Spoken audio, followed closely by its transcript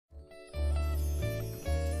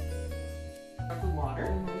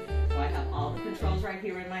water. So I have all the controls right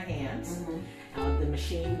here in my hands. The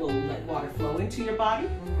machine will let water flow into your body,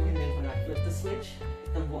 and then when I flip the switch,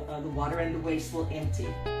 the water and the waste will empty.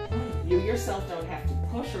 You yourself don't have to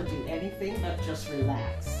push or do anything, but just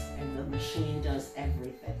relax, and the machine does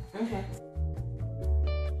everything. Okay.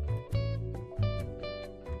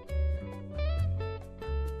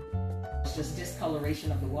 It's just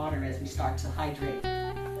discoloration of the water as we start to hydrate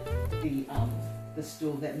the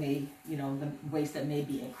stool that may, the waste that may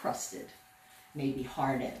be encrusted, may be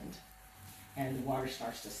hardened, and the water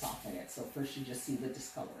starts to soften it. So first you just see the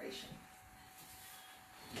discoloration.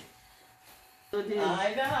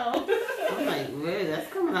 I know. I'm like, really?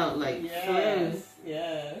 That's coming out like yes,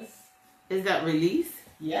 yes. Is that release?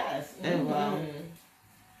 Yes. Oh, wow.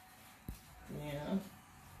 Yeah.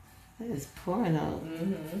 It is pouring out.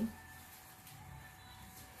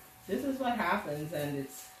 This is what happens, and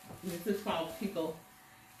this is how people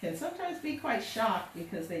can sometimes be quite shocked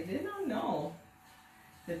because they did not know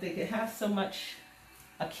that they could have so much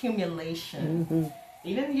accumulation,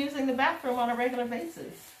 even using the bathroom on a regular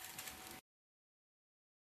basis.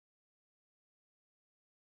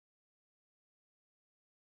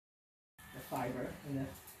 The fiber and the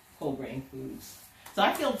whole grain foods. So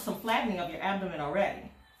I feel some flattening of your abdomen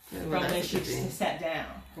already from when she sat down,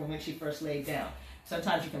 from when she first laid down.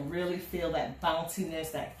 Sometimes you can really feel that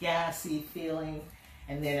bounciness, that gassy feeling,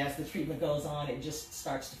 and then as the treatment goes on, it just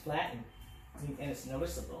starts to flatten, and it's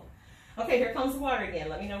noticeable. Okay, here comes the water again.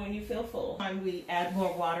 Let me know when you feel full. When we add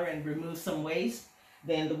more water and remove some waste,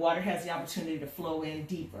 then the water has the opportunity to flow in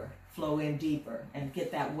deeper, and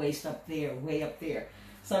get that waste up there, way up there.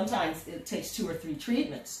 Sometimes it takes 2 or 3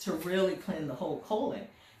 treatments to really clean the whole colon,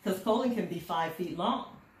 because colon can be 5 feet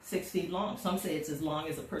long, 6 feet long. Some say it's as long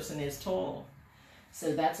as a person is tall.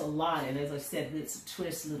 So that's a lot, and as I said, it's a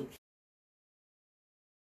twist little.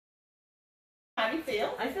 How do you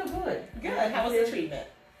feel? I feel good. Good. How was the treatment?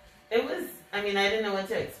 It was, I mean, I didn't know what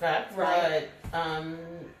to expect, right. But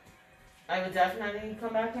I would definitely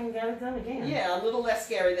come back and get it done again. Yeah, a little less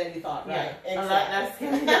scary than you thought, right? Yeah, exactly. A lot less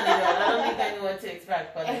scary than you thought. I don't think I knew what to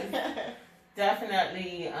expect, but it's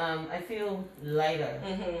definitely, I feel lighter.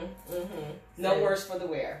 No worse for the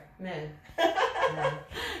wear. No.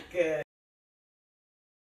 Good.